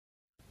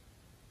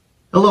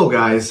Hello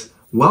guys,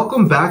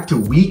 welcome back to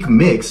Week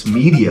Mix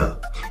Media.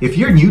 If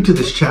you're new to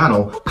this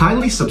channel,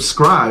 kindly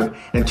subscribe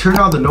and turn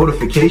on the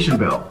notification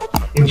bell.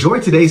 Enjoy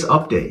today's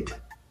update.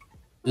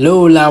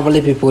 Hello lovely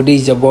people,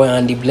 this is your boy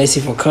Andy. Bless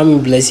you for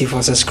coming, bless you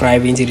for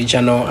subscribing to the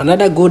channel.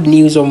 Another good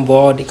news on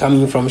board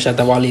coming from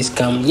Shatta Wale's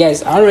camp.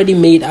 Yes, I already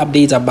made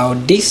updates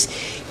about this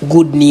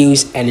good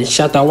news, and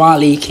Shatta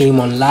Wale came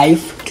on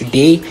live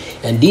today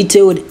and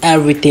detailed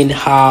everything,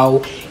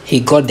 how he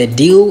got the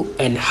deal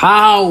and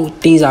how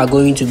things are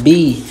going to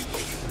be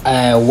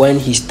when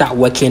he start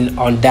working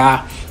on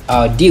that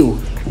deal.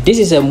 This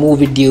is a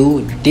movie deal.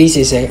 This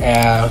is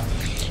a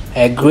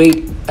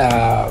great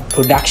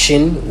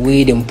production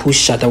we then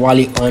push Shatta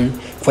Wale on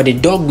for the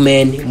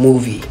Doggman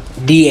movie,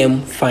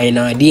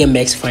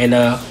 DMX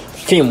final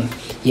film.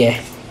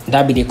 Yeah,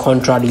 that be the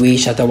contract we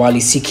Shatta Wale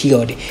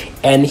secured,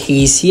 and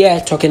he's here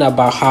talking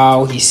about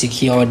how he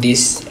secured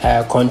this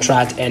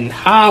contract and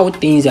how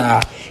things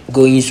are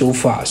going so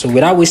far. So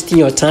without wasting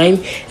your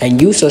time and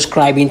you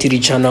subscribing to the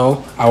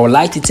channel, I would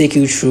like to take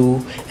you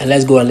through, and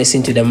let's go and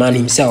listen to the man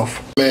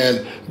himself.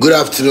 Man, good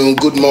afternoon,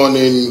 good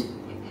morning,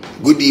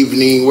 good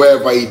evening,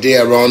 wherever you're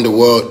there around the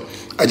world.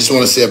 I just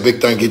want to say a big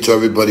thank you to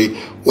everybody.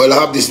 Well, I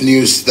have this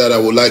news that I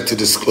would like to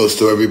disclose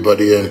to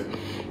everybody, and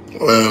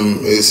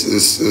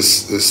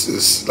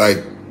it's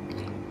like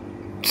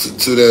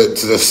to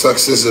the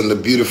success and the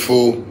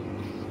beautiful,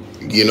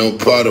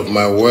 part of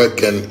my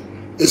work, and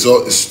it's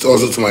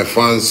also to my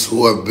fans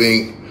who have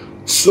been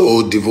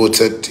so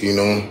devoted,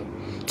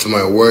 to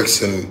my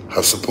works and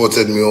have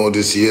supported me all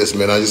these years,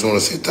 man. I just want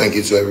to say thank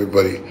you to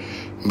everybody.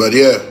 But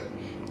yeah,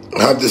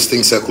 I have this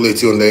thing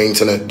circulating on the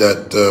internet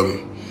that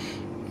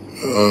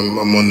I'm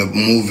on a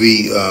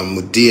movie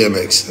with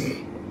DMX, and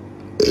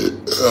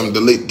the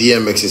late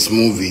DMX's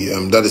movie,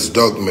 that is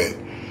Doggman.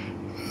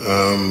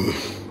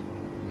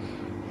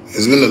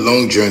 It's been a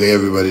long journey,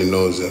 everybody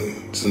knows,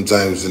 and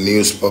sometimes the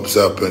news pops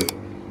up and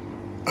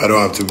I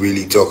don't have to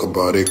really talk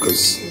about it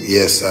because,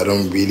 yes, I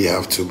don't really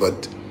have to,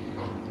 but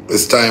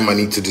it's time I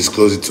need to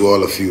disclose it to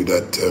all of you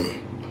that,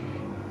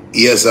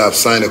 yes, I've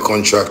signed a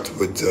contract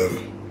with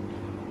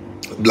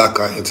Black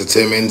Eye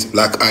Entertainment.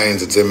 Black Eye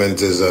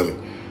Entertainment is a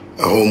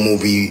whole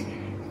movie,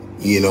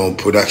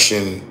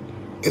 production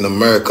in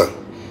America,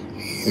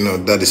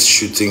 that is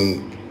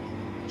shooting,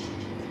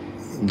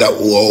 that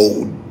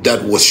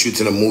was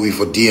shooting a movie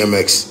for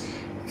DMX,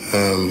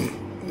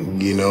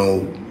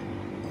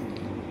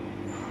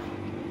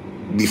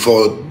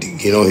 before,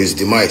 his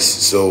demise.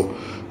 So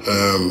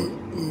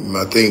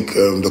I think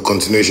the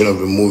continuation of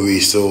the movie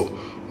is so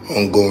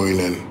ongoing,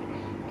 and,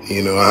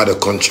 I had a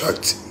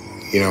contract,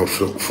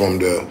 from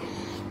the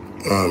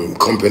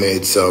company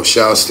itself.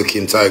 Shouts to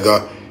King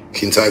Tiger.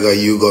 King Tiger,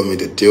 you got me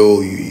the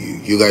deal.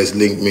 You guys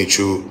linked me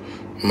through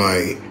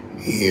my,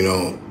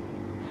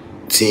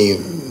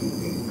 team,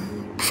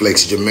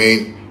 Flex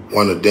Jermaine,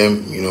 one of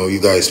them. You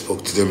guys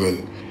spoke to them,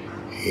 and,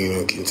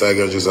 King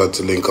Tiger just had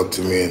to link up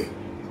to me, and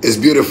it's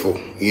beautiful,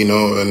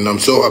 and I'm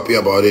so happy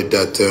about it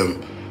that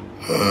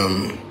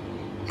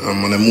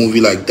I'm on a movie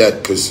like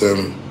that, because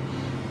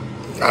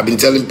I've been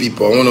telling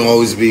people I want to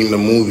always be in the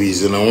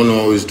movies, and I want to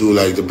always do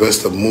like the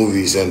best of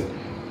movies. And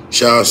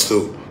shout outs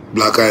to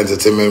Black Eye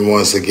Entertainment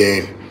once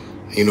again,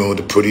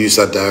 the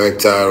producer,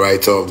 director,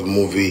 writer of the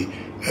movie,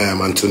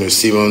 Antonio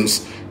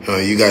Simmons.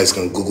 You guys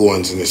can Google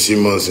Antonio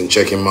Simmons and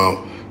check him out.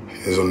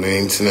 He's on the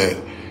internet.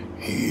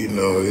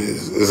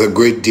 It's a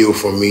great deal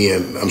for me,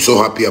 and I'm so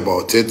happy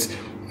about it.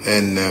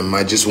 And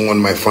I just want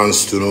my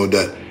fans to know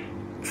that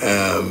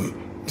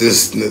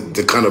this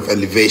the kind of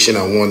elevation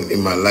I want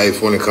in my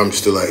life when it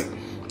comes to, like,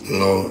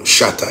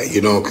 Shatta,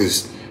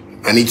 because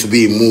I need to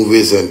be in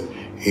movies and,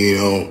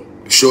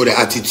 show the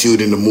attitude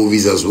in the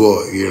movies as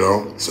well,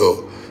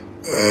 So,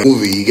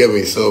 movie, you get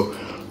me? So,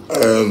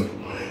 I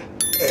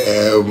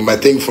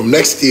think from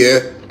next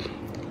year,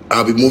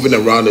 I'll be moving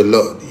around a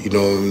lot,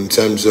 in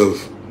terms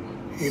of,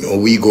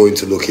 we go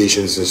into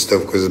locations and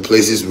stuff, because the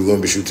places we're going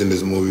to be shooting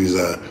these movies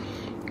are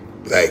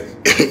like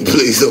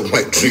place of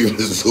my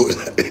dreams. So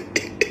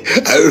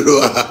I don't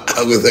know how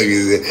I'm going to say it.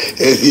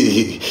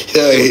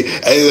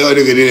 I don't know what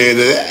to do.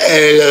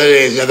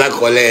 Shatta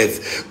Collect,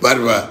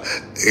 Batman,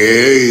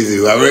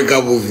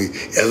 American movie.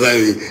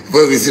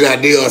 When we see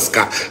that day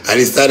Oscar, and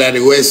he started at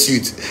the West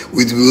suit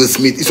with Will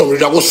Smith, it's somebody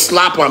that will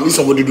slap him. It's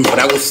somebody do, but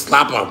I will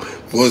slap him,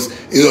 because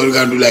he's not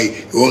going to do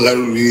like one guy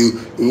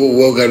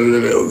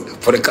do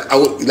for the I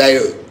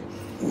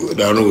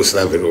don't know what's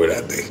slapping with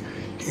that thing,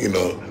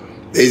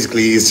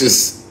 Basically, it's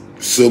just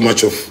so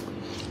much of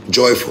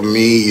joy for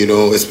me,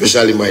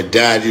 especially my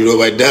dad.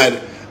 My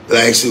dad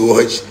likes to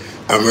watch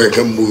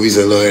American movies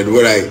a lot. And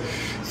when I,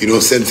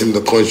 sent him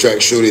the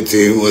contract, showed it to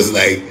him, he was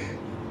like,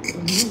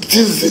 this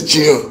is it,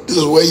 this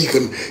is where you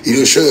can,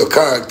 show your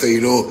character,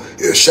 your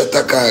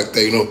Shatta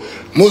character,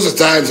 Most of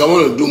the times I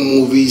want to do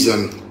movies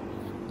and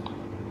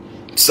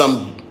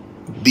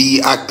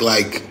act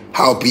like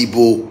how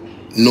people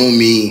know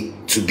me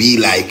to be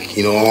like,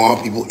 how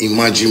people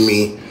imagine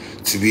me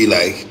to be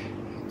like.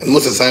 And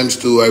most of the times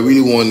too, I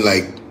really want,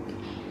 like,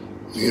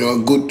 a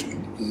good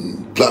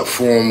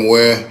platform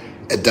where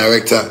a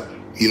director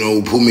you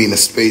know, put me in a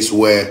space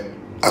where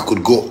I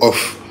could go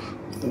off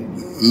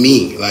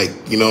me, like,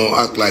 you know,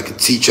 act like a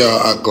teacher,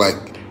 act like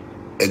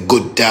a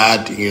good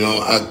dad, you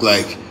know, act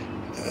like,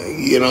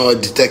 you know, a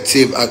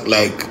detective, act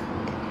like,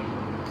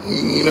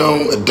 you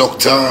know, a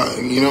doctor,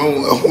 you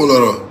know, a whole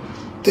lot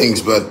of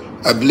things. But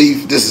I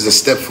believe this is a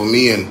step for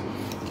me, and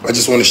I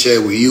just want to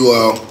share it with you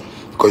all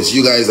because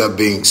you guys have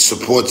been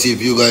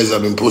supportive. You guys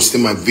have been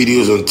posting my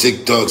videos on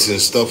TikToks and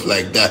stuff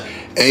like that.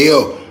 And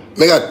yo,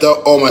 make I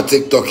tell all my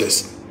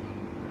TikTokers,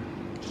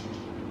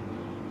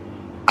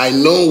 I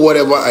know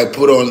whatever I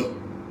put on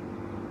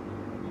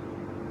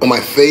my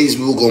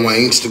Facebook or my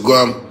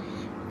Instagram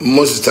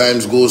most of the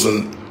times goes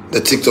on the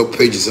TikTok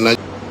pages. And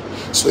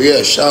so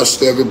yeah, shouts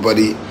to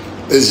everybody.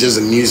 This is just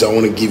the news I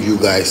want to give you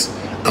guys.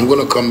 I'm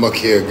gonna come back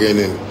here again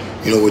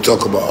and, you know, we'll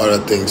talk about other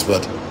things,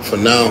 but for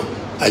now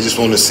I just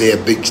want to say a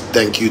big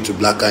thank you to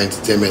Black Eye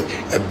Entertainment,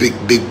 a big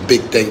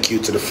thank you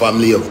to the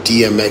family of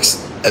DMX,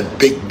 a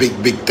big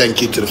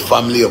thank you to the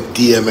family of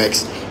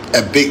DMX,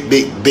 a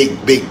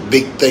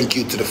big thank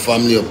you to the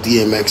family of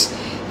DMX,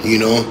 you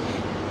know,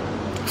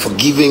 for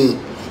giving,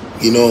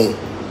 you know,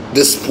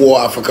 this poor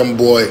African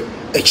boy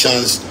a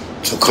chance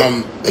to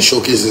come and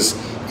showcase his,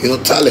 you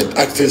know, talent,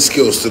 acting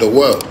skills to the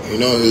world. You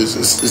know,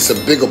 it's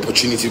a big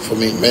opportunity for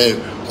me, man.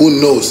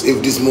 Who knows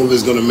if this movie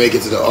is gonna make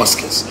it to the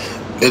Oscars?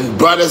 Then,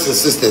 brothers and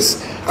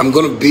sisters, I'm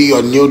gonna be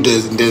your new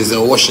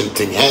Denzel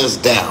Washington, hands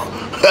down.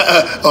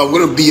 I'm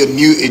gonna be your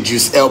new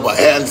Idris Elba,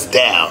 hands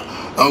down.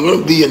 I'm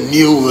gonna be a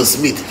new Will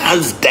Smith,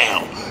 hands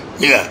down.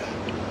 Yeah,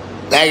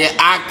 like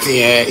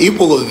acting,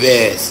 people go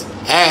this,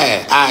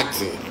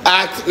 acting,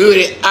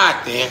 really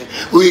acting.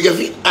 We can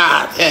be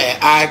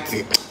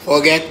acting.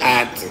 Forget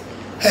acting.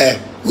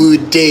 We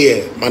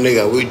there, my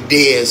nigga. We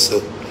there,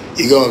 so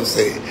you know what I'm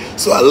saying.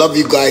 So I love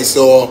you guys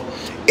all.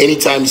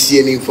 Anytime you see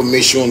any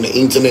information on the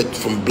internet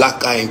from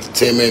Black Eye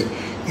Entertainment,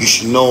 you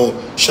should know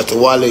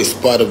Shatta Wale is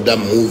part of that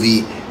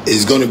movie.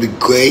 It's gonna be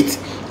great.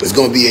 It's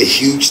gonna be a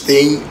huge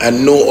thing. I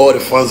know all the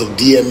fans of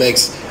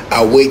DMX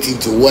are waiting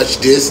to watch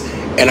this,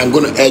 and I'm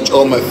gonna urge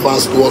all my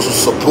fans to also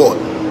support.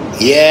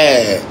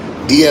 Yeah,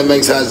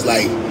 DMX has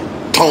like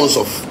tons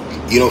of,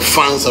 you know,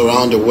 fans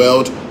around the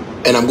world,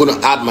 and I'm gonna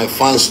add my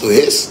fans to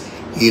his.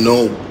 You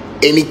know,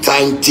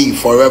 anytime T,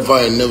 forever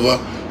and never.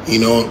 You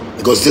know,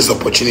 because this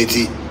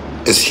opportunity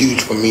is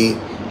huge for me,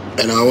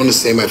 and I want to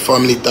say my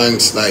family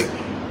thanks, like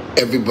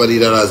everybody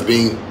that has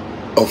been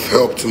of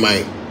help to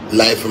my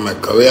life and my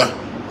career.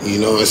 You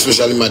know,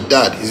 especially my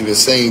dad. He's been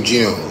saying,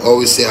 Gino,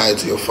 always say hi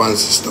to your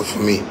fans and stuff for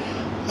me.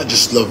 I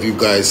just love you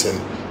guys, and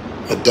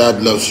my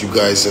dad loves you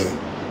guys, and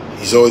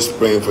he's always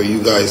praying for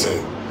you guys,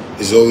 and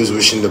he's always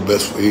wishing the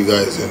best for you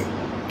guys, and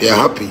they're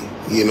happy.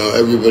 You know,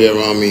 everybody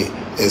around me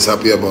is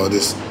happy about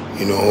this,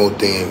 you know, whole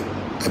thing,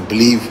 and I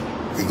believe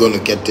we're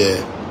gonna get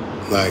there,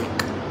 like,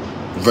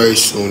 very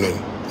soon,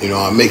 and, you know,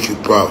 I'll make you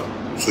proud.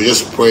 So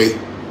just pray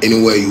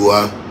anywhere you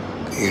are,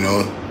 you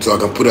know, so I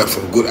can put up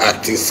some good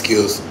acting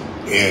skills.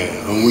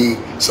 Yeah, and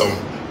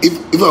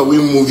if I win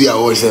movie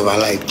awards, I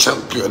like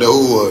champion the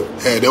whole world.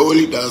 Yeah, the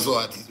only dancer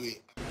artist.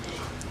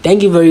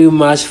 Thank you very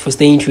much for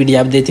staying through the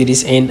update to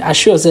this end. I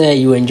sure say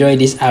you enjoy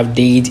this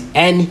update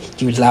and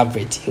you love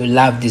it. You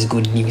love this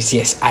good news.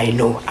 Yes, I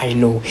know.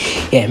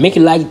 Yeah, make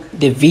you like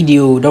the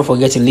video. Don't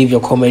forget to leave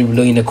your comment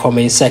below in the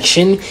comment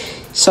section.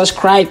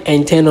 Subscribe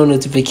and turn on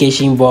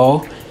notification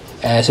bell.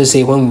 So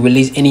say when we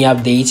release any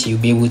updates, you'll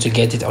be able to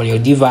get it on your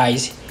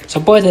device.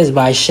 Support us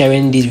by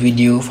sharing this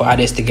video for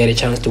others to get a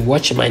chance to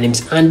watch. My name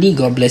is Andy.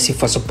 God bless you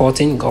for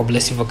supporting. God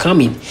bless you for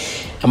coming.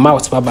 I'm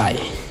out. Bye-bye.